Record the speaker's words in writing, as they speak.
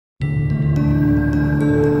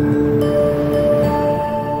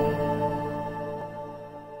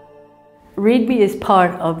ReadMe is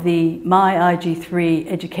part of the My IG3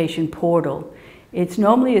 education portal. It's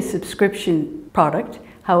normally a subscription product.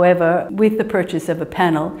 However, with the purchase of a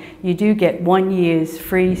panel, you do get 1 year's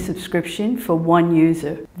free subscription for one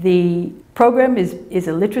user. The program is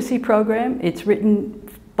a literacy program. It's written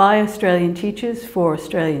by Australian teachers for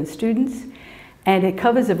Australian students, and it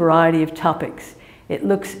covers a variety of topics. It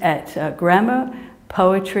looks at grammar,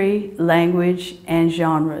 poetry, language, and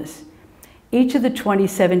genres. Each of the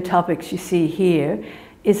 27 topics you see here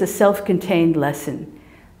is a self-contained lesson.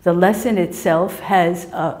 The lesson itself has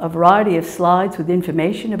a variety of slides with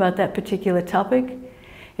information about that particular topic.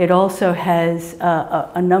 It also has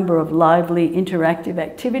a number of lively interactive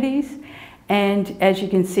activities, and as you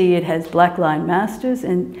can see, it has blackline masters,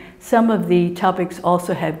 and some of the topics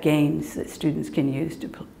also have games that students can use to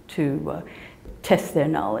test their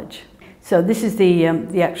knowledge. So this is the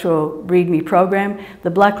actual ReadMe program.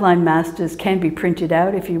 The blackline masters can be printed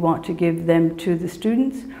out if you want to give them to the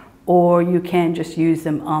students, or you can just use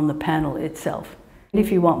them on the panel itself.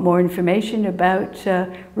 If you want more information about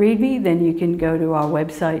ReadMe, then you can go to our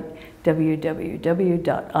website,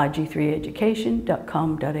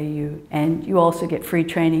 www.ig3education.com.au, and you also get free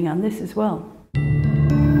training on this as well.